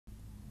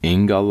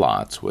Inge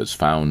Lotz was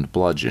found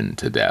bludgeoned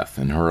to death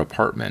in her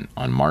apartment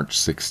on March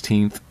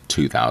 16,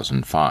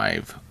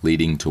 2005,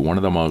 leading to one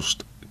of the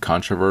most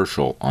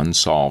controversial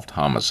unsolved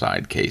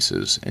homicide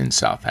cases in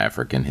South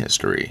African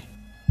history.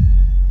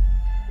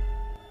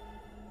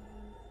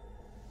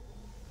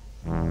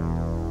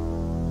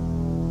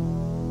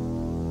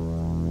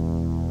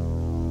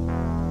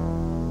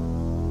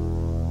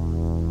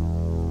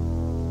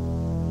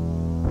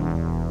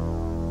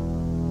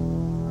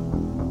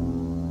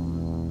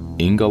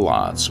 Inge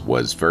Lotz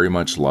was very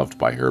much loved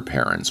by her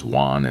parents,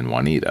 Juan and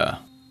Juanita.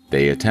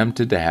 They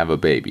attempted to have a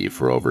baby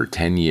for over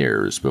 10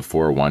 years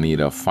before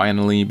Juanita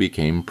finally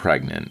became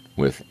pregnant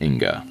with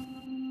Inge.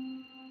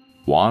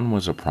 Juan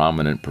was a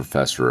prominent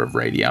professor of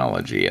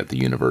radiology at the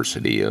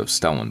University of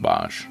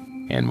Stellenbosch,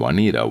 and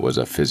Juanita was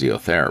a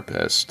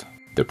physiotherapist.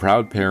 The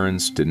proud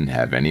parents didn't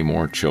have any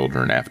more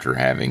children after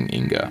having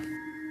Inge.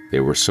 They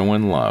were so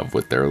in love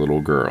with their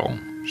little girl,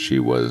 she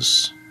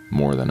was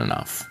more than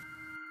enough.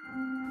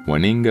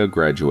 When Inge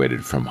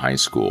graduated from high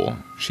school,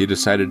 she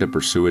decided to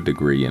pursue a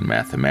degree in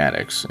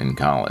mathematics in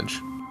college.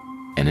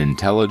 An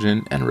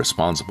intelligent and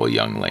responsible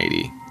young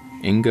lady,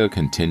 Inge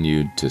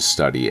continued to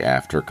study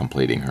after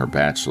completing her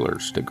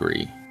bachelor's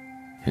degree.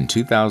 In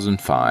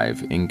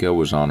 2005, Inge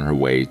was on her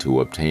way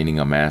to obtaining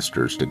a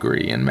master's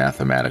degree in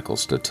mathematical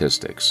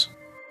statistics.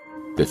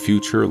 The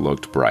future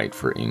looked bright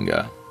for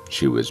Inge.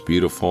 She was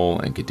beautiful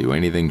and could do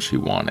anything she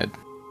wanted.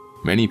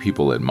 Many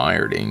people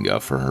admired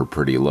Inge for her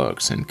pretty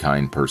looks and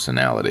kind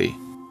personality.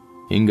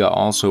 Inge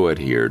also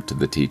adhered to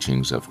the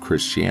teachings of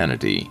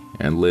Christianity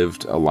and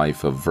lived a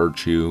life of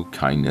virtue,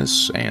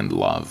 kindness, and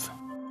love.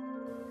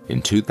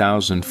 In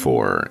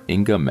 2004,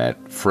 Inge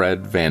met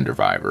Fred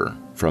Vanderwijver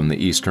from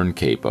the Eastern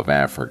Cape of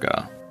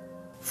Africa.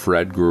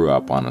 Fred grew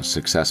up on a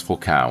successful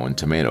cow and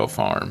tomato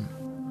farm.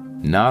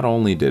 Not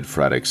only did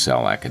Fred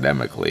excel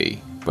academically,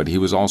 but he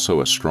was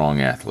also a strong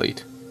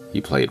athlete.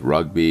 He played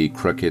rugby,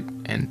 cricket,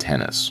 and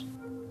tennis.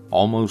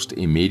 Almost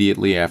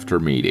immediately after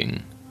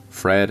meeting,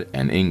 Fred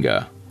and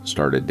Inge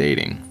started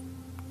dating,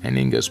 and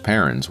Inge's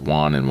parents,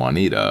 Juan and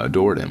Juanita,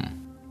 adored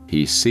him.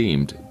 He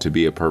seemed to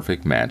be a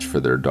perfect match for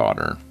their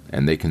daughter,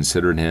 and they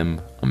considered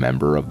him a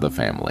member of the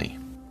family.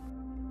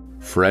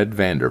 Fred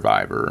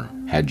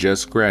Vanderwijver had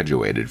just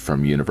graduated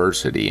from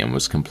university and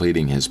was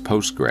completing his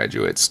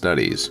postgraduate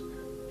studies.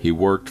 He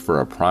worked for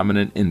a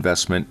prominent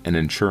investment and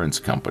insurance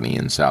company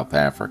in South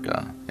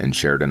Africa and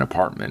shared an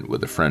apartment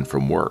with a friend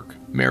from work,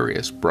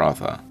 Marius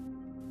Brotha.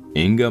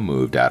 Inge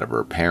moved out of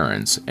her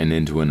parents and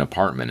into an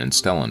apartment in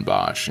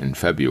Stellenbosch in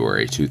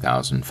February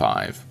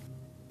 2005.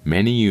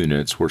 Many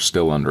units were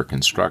still under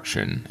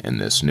construction in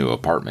this new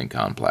apartment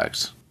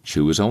complex.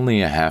 She was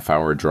only a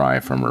half-hour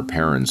drive from her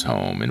parents'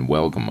 home in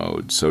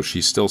Welgemoed, so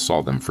she still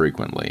saw them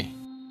frequently.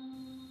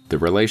 The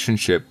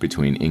relationship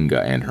between Inge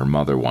and her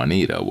mother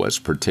Juanita was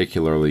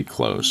particularly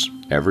close.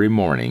 Every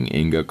morning,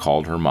 Inge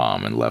called her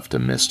mom and left a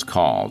missed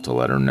call to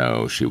let her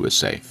know she was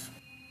safe.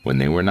 When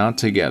they were not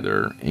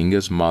together,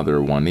 Inge's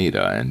mother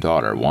Juanita and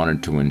daughter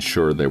wanted to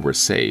ensure they were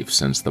safe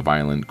since the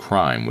violent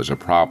crime was a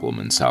problem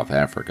in South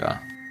Africa.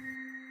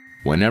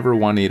 Whenever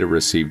Juanita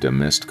received a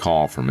missed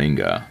call from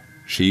Inge,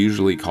 she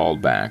usually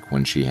called back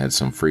when she had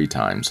some free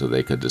time so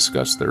they could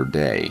discuss their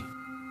day.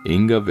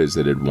 Inge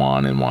visited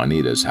Juan and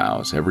Juanita's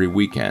house every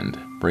weekend,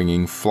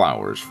 bringing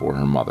flowers for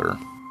her mother.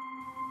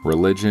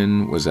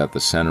 Religion was at the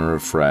center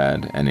of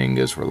Fred and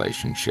Inge's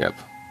relationship.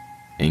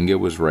 Inge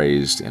was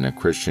raised in a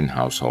Christian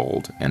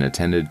household and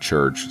attended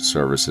church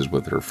services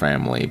with her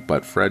family,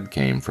 but Fred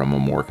came from a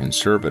more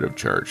conservative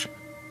church,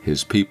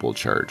 his People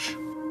Church.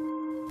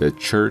 The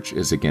church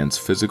is against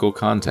physical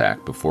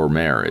contact before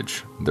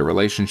marriage. The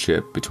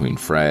relationship between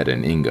Fred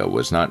and Inge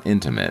was not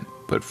intimate,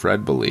 but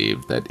Fred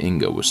believed that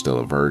Inge was still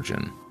a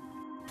virgin.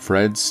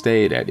 Fred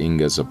stayed at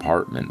Inge's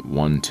apartment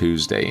one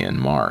Tuesday in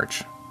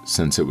March,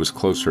 since it was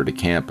closer to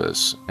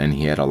campus and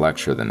he had a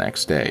lecture the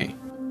next day.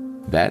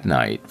 That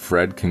night,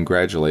 Fred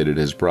congratulated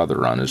his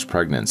brother on his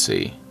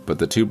pregnancy, but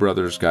the two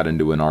brothers got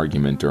into an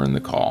argument during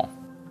the call.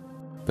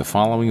 The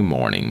following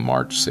morning,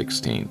 March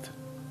 16th,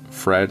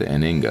 Fred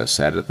and Inge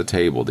sat at the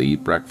table to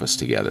eat breakfast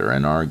together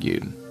and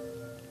argued.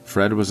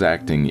 Fred was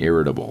acting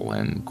irritable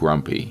and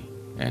grumpy,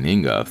 and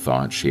Inge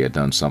thought she had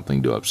done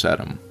something to upset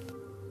him.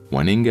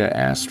 When Inge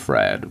asked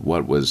Fred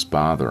what was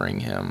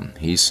bothering him,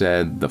 he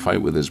said the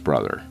fight with his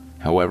brother.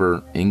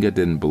 However, Inge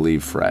didn't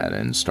believe Fred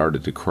and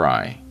started to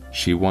cry.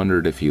 She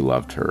wondered if he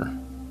loved her,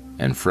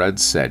 and Fred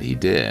said he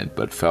did,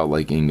 but felt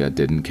like Inge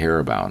didn't care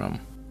about him.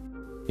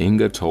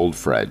 Inge told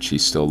Fred she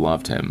still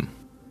loved him.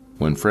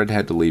 When Fred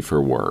had to leave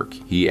for work,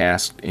 he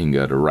asked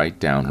Inge to write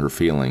down her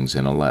feelings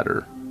in a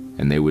letter,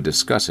 and they would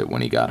discuss it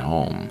when he got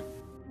home.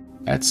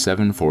 At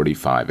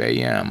 7:45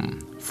 a.m.,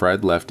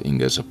 Fred left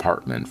Inge's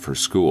apartment for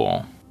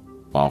school.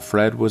 While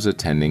Fred was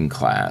attending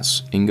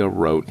class, Inge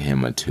wrote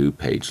him a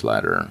 2-page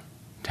letter,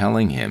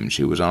 telling him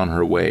she was on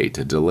her way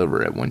to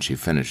deliver it when she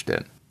finished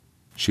it.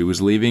 She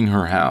was leaving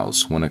her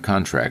house when a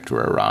contractor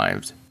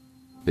arrived.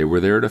 They were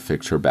there to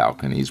fix her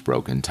balcony's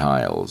broken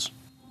tiles.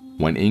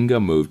 When Inge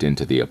moved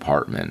into the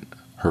apartment,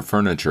 Her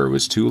furniture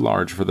was too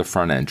large for the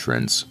front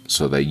entrance,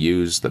 so they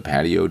used the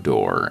patio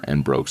door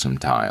and broke some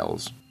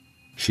tiles.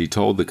 She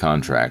told the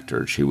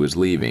contractor she was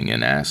leaving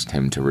and asked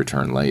him to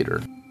return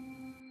later.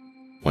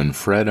 When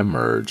Fred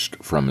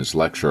emerged from his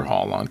lecture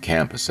hall on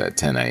campus at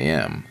 10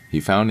 a.m., he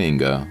found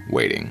Inge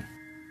waiting.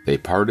 They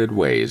parted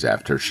ways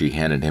after she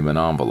handed him an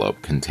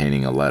envelope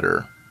containing a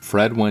letter.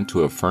 Fred went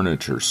to a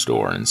furniture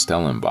store in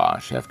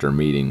Stellenbosch after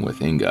meeting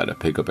with Inge to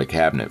pick up a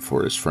cabinet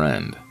for his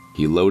friend.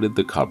 He loaded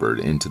the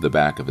cupboard into the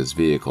back of his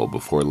vehicle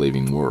before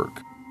leaving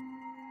work.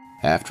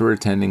 After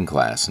attending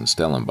class in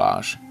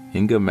Stellenbosch,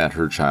 Inge met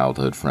her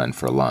childhood friend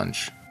for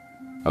lunch.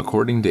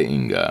 According to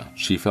Inge,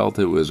 she felt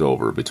it was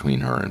over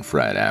between her and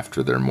Fred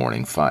after their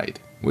morning fight,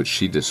 which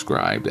she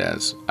described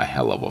as a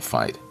hell of a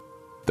fight.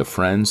 The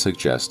friend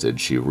suggested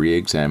she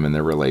re-examine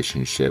their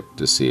relationship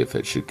to see if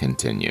it should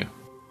continue.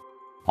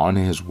 On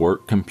his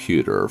work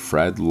computer,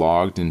 Fred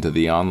logged into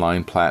the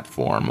online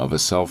platform of a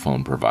cell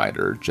phone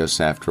provider just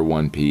after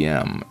 1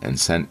 p.m. and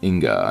sent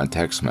Inge a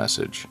text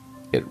message.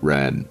 It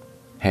read,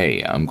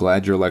 "Hey, I'm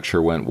glad your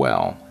lecture went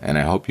well, and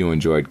I hope you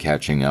enjoyed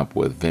catching up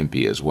with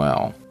Vimpy as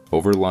well.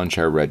 Over lunch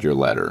I read your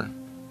letter.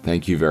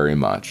 Thank you very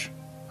much.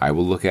 I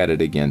will look at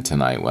it again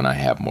tonight when I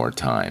have more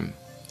time.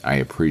 I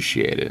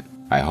appreciate it.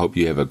 I hope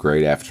you have a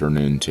great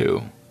afternoon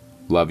too.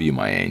 Love you,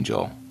 my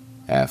angel.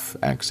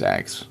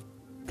 FXX."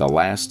 The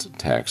last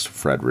text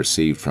Fred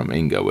received from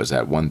Inge was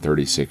at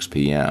 1:36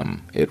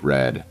 p.m. It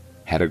read,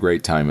 "Had a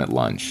great time at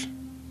lunch.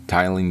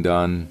 Tiling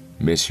done.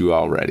 Miss you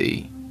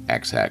already.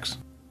 XX."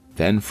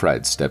 Then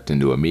Fred stepped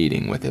into a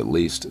meeting with at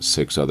least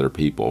 6 other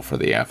people for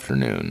the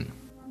afternoon.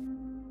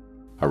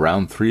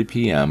 Around 3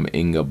 p.m.,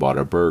 Inge bought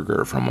a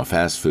burger from a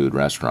fast food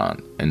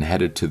restaurant and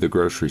headed to the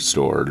grocery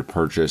store to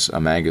purchase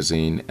a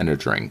magazine and a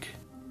drink.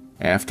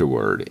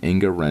 Afterward,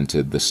 Inge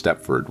rented The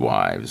Stepford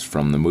Wives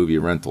from the movie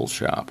rental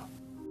shop.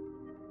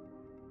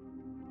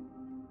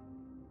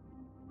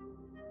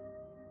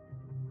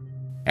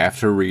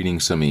 After reading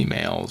some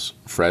emails,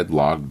 Fred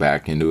logged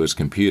back into his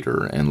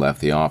computer and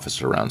left the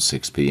office around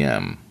 6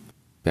 p.m.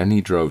 Then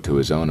he drove to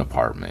his own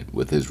apartment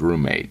with his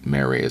roommate,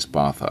 Marius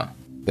Botha.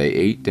 They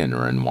ate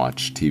dinner and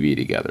watched TV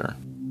together.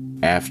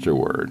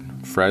 Afterward,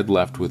 Fred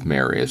left with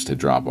Marius to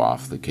drop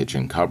off the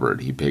kitchen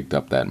cupboard he picked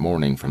up that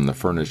morning from the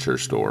furniture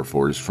store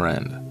for his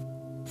friend.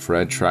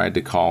 Fred tried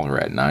to call her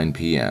at 9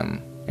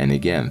 p.m. and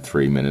again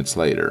 3 minutes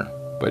later,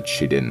 but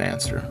she didn't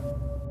answer.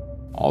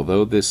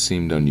 Although this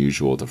seemed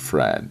unusual to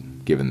Fred,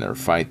 given their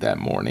fight that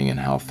morning and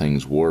how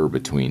things were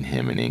between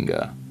him and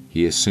Inge,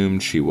 he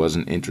assumed she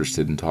wasn't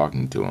interested in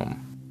talking to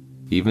him.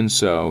 Even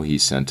so, he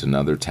sent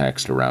another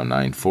text around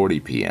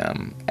 9:40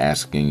 p.m.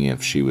 asking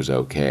if she was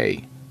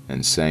okay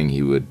and saying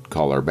he would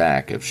call her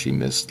back if she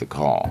missed the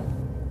call.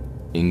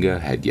 Inge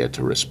had yet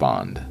to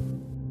respond.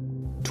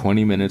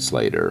 20 minutes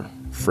later,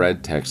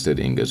 Fred texted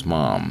Inge's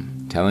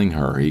mom, telling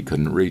her he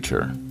couldn't reach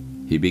her.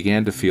 He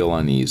began to feel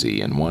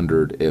uneasy and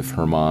wondered if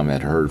her mom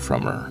had heard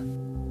from her.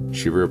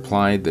 She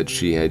replied that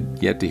she had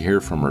yet to hear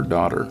from her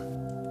daughter.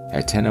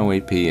 At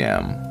 10:08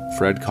 p.m.,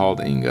 Fred called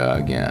Inge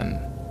again,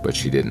 but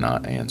she did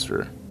not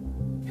answer.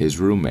 His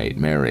roommate,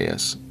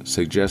 Marius,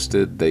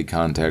 suggested they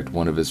contact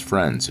one of his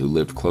friends who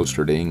lived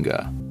closer to Inge.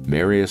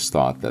 Marius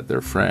thought that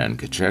their friend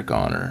could check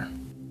on her.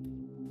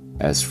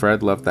 As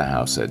Fred left the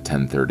house at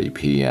 10:30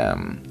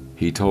 p.m.,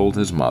 he told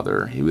his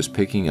mother he was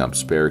picking up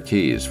spare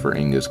keys for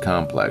Inge's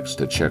complex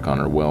to check on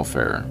her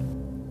welfare.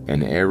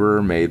 An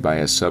error made by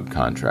a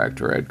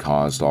subcontractor had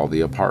caused all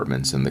the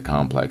apartments in the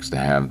complex to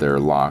have their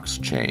locks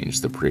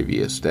changed the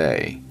previous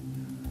day.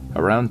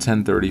 Around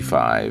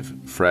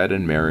 10:35, Fred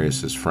and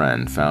Marius's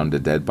friend found a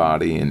dead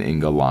body in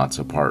Inge Lotz's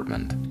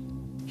apartment.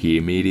 He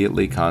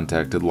immediately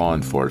contacted law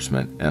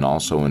enforcement and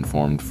also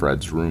informed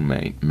Fred's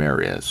roommate,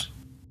 Marius.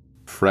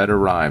 Fred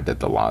arrived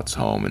at the Lotz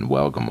home in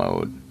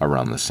Welgemode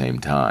around the same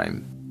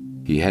time.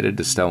 He headed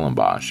to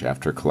Stellenbosch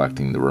after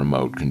collecting the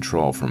remote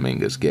control from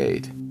Inge's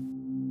gate.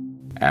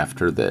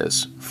 After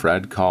this,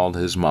 Fred called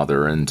his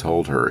mother and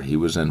told her he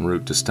was en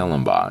route to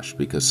Stellenbosch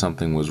because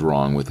something was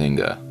wrong with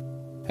Inge.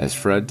 As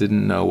Fred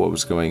didn't know what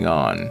was going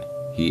on,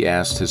 he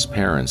asked his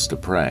parents to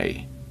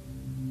pray.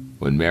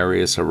 When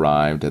Marius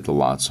arrived at the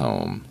Lotz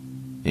home,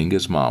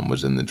 Inge's mom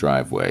was in the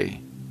driveway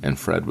and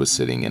Fred was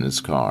sitting in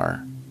his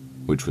car,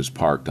 which was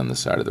parked on the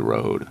side of the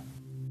road.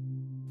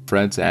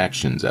 Fred's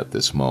actions at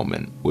this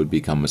moment would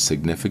become a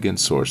significant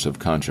source of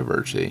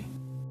controversy.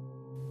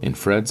 In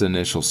Fred's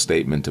initial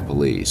statement to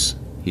police,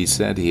 he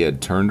said he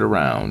had turned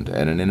around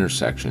at an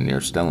intersection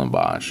near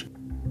Stellenbosch.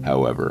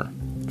 However,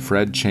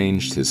 Fred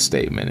changed his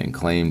statement and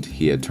claimed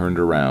he had turned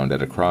around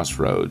at a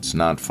crossroads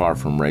not far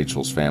from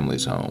Rachel's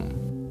family's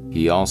home.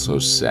 He also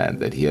said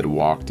that he had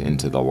walked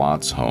into the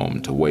Lotz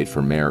home to wait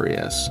for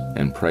Marius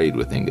and prayed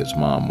with Inge's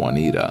mom,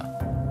 Juanita.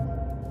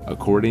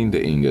 According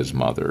to Inge's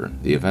mother,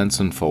 the events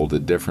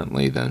unfolded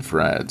differently than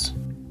Fred's.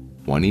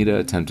 Juanita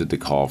attempted to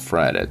call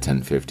Fred at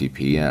 10:50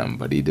 p.m.,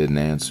 but he didn't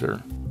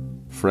answer.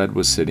 Fred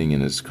was sitting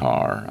in his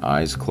car,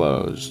 eyes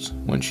closed,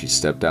 when she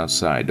stepped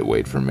outside to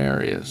wait for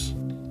Marius.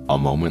 A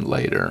moment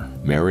later,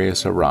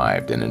 Marius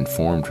arrived and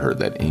informed her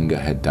that Inge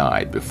had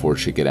died before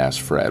she could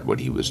ask Fred what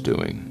he was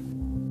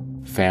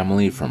doing.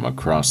 Family from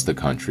across the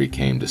country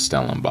came to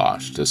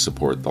Stellenbosch to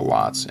support the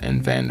Lotz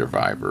and van der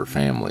Vijver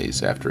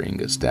families after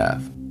Inge's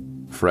death.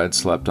 Fred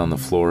slept on the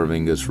floor of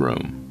Inge's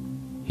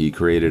room. He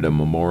created a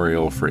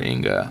memorial for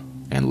Inge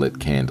and lit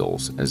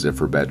candles as if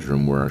her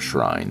bedroom were a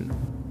shrine.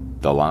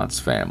 The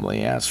Lotz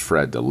family asked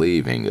Fred to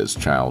leave Inge's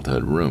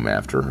childhood room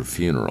after her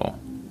funeral.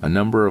 A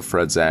number of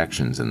Fred's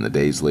actions in the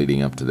days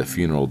leading up to the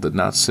funeral did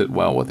not sit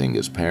well with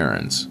Inge's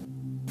parents.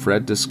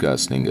 Fred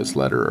discussed Inge's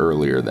letter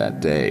earlier that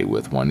day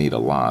with Juanita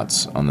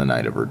Lotz on the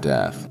night of her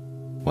death.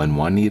 When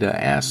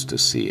Juanita asked to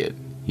see it,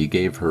 he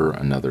gave her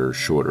another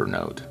shorter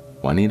note.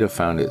 Juanita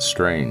found it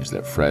strange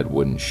that Fred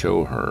wouldn't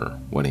show her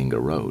what Inge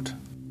wrote.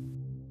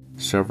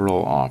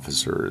 Several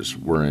officers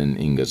were in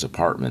Inge's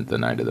apartment the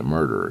night of the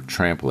murder,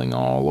 trampling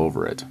all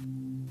over it.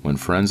 When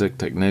forensic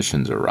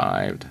technicians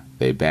arrived,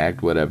 they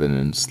bagged what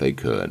evidence they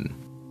could.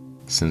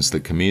 Since the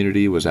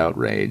community was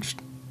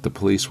outraged, the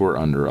police were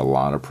under a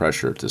lot of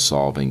pressure to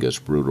solve Inge's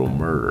brutal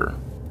murder.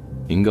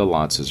 Inge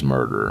Lotz's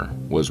murder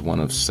was one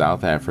of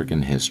South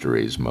African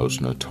history's most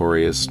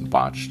notorious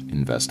botched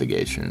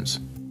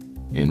investigations.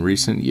 In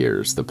recent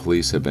years, the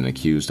police have been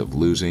accused of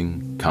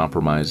losing,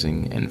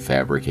 compromising, and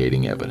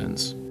fabricating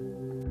evidence.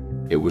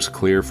 It was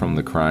clear from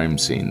the crime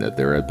scene that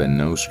there had been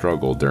no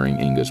struggle during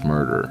Inge's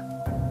murder.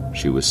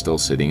 She was still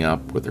sitting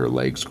up with her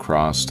legs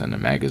crossed and a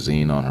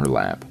magazine on her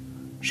lap.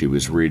 She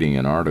was reading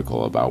an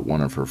article about one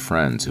of her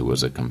friends who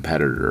was a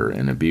competitor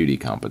in a beauty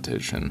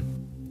competition.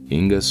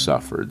 Inge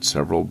suffered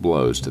several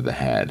blows to the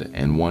head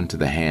and one to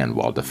the hand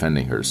while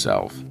defending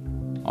herself.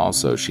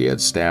 Also, she had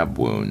stab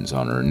wounds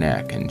on her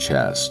neck and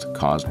chest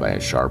caused by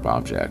a sharp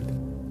object.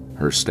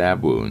 Her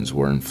stab wounds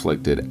were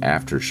inflicted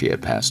after she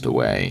had passed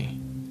away.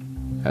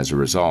 As a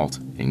result,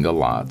 Inge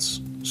Lotz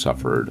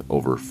suffered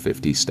over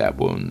 50 stab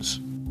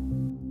wounds.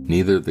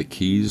 Neither the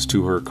keys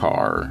to her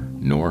car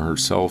nor her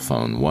cell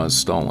phone was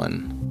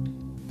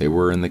stolen. They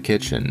were in the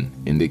kitchen,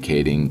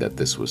 indicating that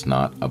this was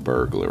not a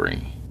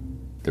burglary.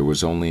 There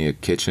was only a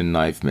kitchen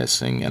knife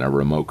missing and a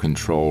remote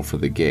control for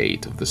the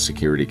gate of the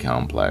security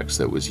complex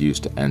that was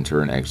used to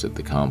enter and exit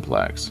the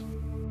complex.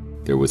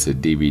 There was a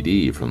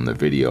DVD from the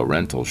video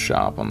rental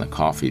shop on the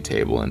coffee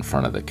table in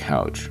front of the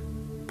couch.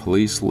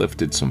 Police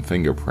lifted some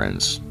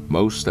fingerprints,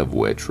 most of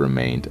which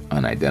remained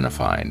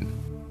unidentified.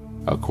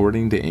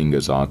 According to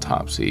Inge's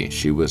autopsy,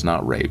 she was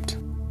not raped.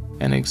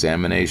 An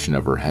examination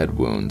of her head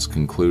wounds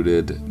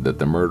concluded that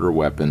the murder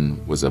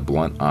weapon was a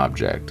blunt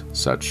object,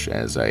 such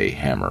as a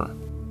hammer.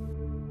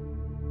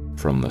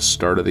 From the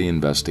start of the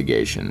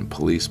investigation,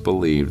 police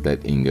believed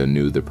that Inge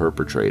knew the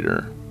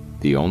perpetrator.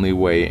 The only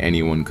way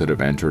anyone could have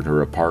entered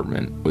her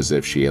apartment was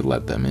if she had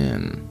let them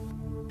in.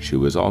 She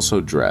was also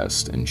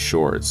dressed in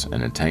shorts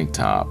and a tank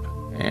top,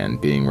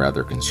 and being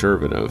rather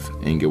conservative,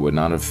 Inge would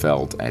not have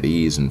felt at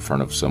ease in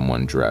front of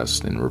someone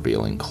dressed in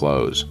revealing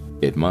clothes.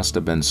 It must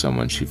have been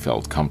someone she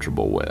felt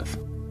comfortable with.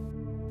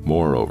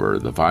 Moreover,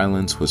 the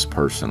violence was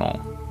personal.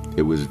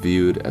 It was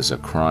viewed as a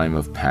crime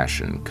of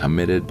passion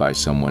committed by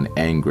someone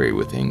angry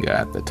with Inge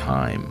at the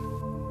time.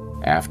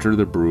 After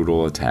the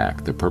brutal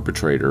attack, the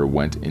perpetrator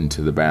went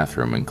into the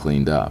bathroom and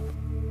cleaned up.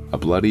 A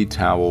bloody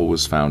towel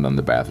was found on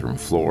the bathroom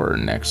floor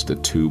next to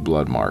 2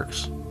 blood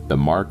marks. The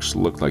marks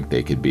looked like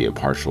they could be a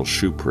partial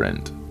shoe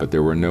print, but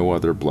there were no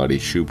other bloody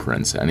shoe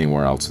prints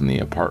anywhere else in the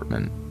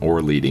apartment or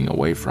leading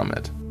away from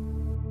it.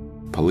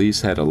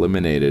 Police had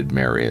eliminated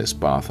Marius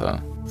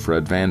Botha,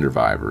 Fred van der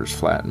Vijver's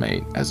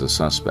flatmate, as a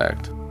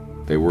suspect.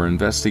 They were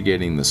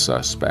investigating the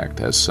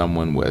suspect as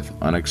someone with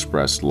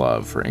unexpressed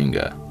love for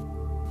Inge.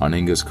 On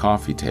Inge's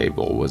coffee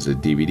table was a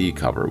DVD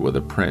cover with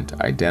a print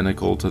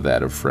identical to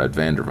that of Fred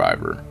van der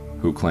Vijver,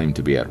 who claimed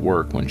to be at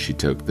work when she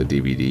took the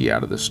DVD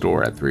out of the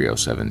store at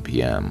 3:07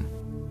 p.m.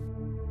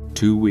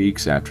 2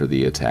 weeks after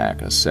the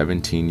attack, a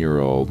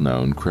 17-year-old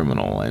known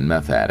criminal and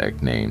meth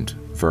addict named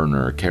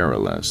Werner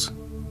Karl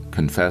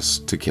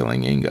confessed to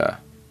killing Inge.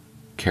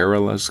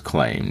 Karl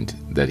claimed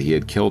that he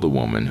had killed a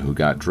woman who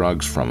got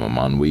drugs from him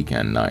on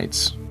weekend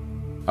nights.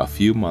 A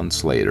few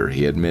months later,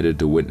 he admitted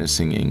to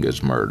witnessing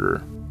Inge's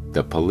murder.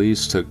 The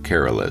police took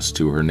Karl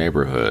to her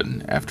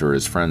neighborhood after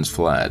his friends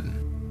fled.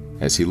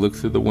 As he looked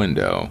through the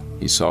window,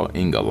 he saw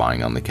Inge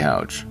lying on the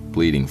couch,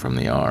 bleeding from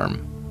the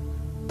arm.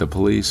 The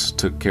police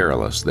took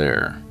Karl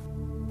there.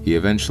 He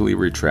eventually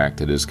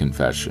retracted his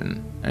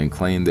confession and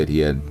claimed that he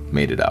had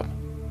made it up.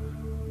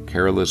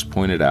 Karl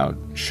pointed out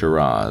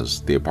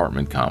Shiraz, the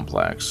apartment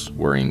complex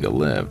where Inge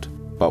lived,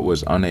 but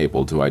was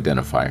unable to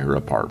identify her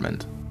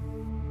apartment.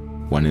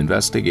 When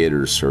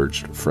investigators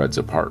searched Fred's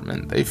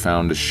apartment, they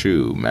found a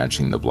shoe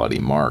matching the bloody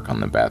mark on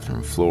the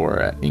bathroom floor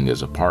at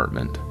Inge's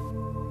apartment.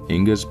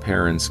 Inge's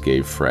parents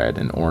gave Fred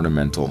an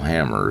ornamental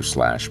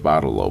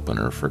hammer/bottle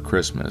opener for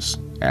Christmas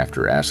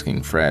after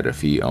asking Fred if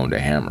he owned a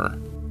hammer.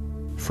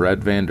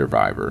 Fred van der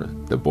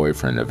Vijver, the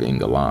boyfriend of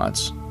Inge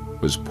Lotz,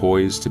 was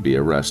poised to be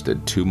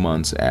arrested 2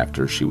 months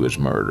after she was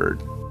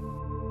murdered.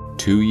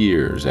 2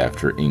 years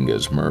after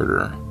Inge's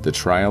murder, the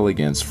trial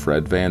against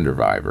Fred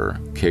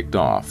Vanderwyver kicked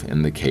off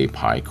in the Cape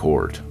High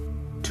Court.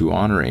 To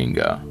honor Inge,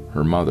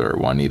 her mother,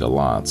 Inge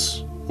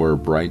Lotz, wore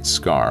bright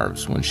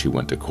scarves when she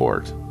went to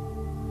court.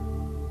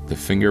 The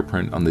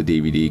fingerprint on the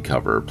DVD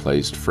cover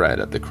placed Fred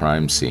at the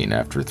crime scene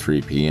after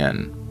 3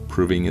 p.m.,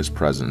 proving his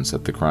presence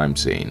at the crime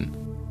scene.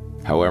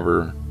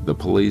 However, the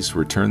police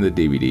returned the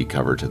DVD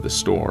cover to the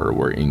store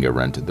where Inge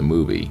rented the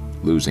movie,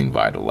 losing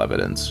vital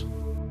evidence.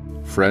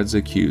 Fred's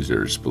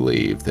accusers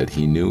believed that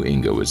he knew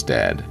Inge was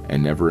dead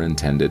and never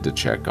intended to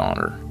check on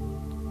her.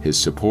 His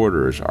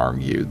supporters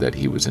argued that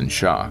he was in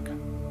shock.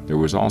 There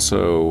was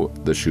also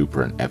the shoe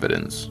print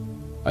evidence.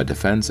 A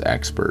defense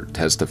expert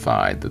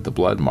testified that the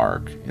blood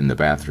mark in the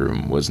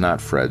bathroom was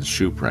not Fred's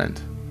shoe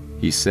print.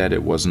 He said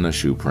it wasn't a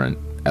shoe print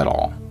at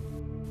all.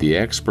 The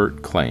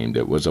expert claimed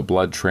it was a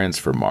blood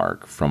transfer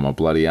mark from a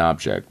bloody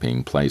object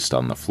being placed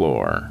on the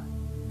floor.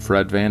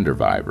 Fred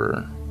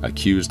Vanderwyver,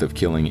 accused of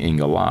killing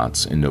Inge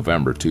Lotz in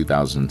November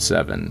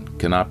 2007,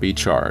 cannot be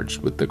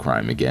charged with the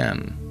crime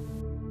again.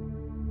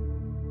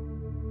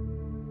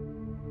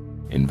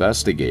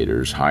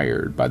 Investigators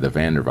hired by the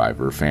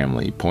Vanderwyver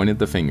family pointed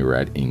the finger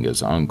at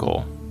Inge's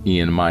uncle,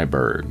 Ian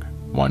Myberg,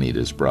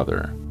 Juanita's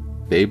brother.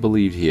 They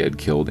believed he had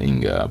killed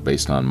Inge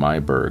based on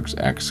Myberg's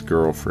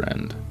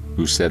ex-girlfriend,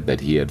 who said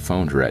that he had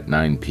phoned her at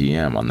 9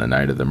 p.m. on the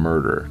night of the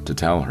murder to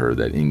tell her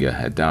that Inge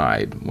had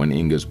died when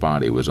Inge's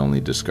body was only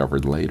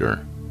discovered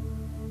later.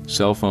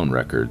 Cell phone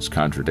records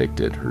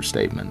contradicted her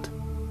statement.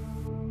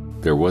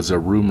 There was a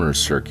rumor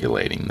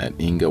circulating that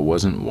Inge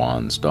wasn't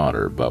Juan's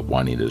daughter but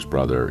Juanita's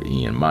brother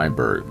Ian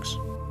Myberg's.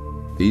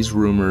 These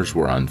rumors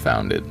were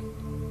unfounded.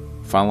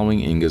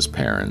 Following Inge's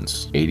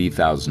parents'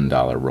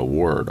 $80,000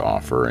 reward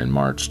offer in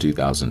March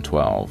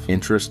 2012,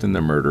 interest in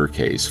the murder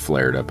case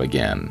flared up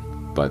again,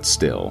 but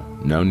still,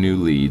 no new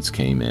leads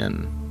came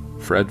in.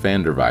 Fred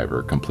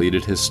Vanderwyver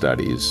completed his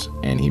studies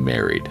and he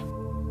married.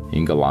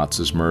 Inge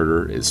Lotz's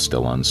murder is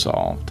still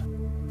unsolved.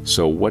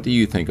 So what do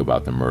you think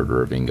about the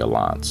murder of Inge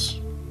Lotz?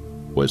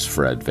 Was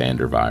Fred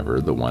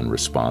Vanderwyver the one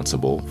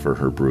responsible for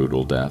her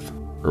brutal death?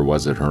 Or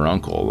was it her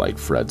uncle like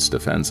Fred's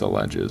defense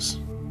alleges?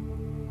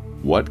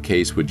 What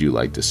case would you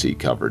like to see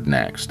covered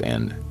next?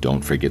 And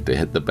don't forget to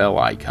hit the bell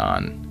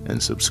icon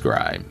and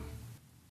subscribe.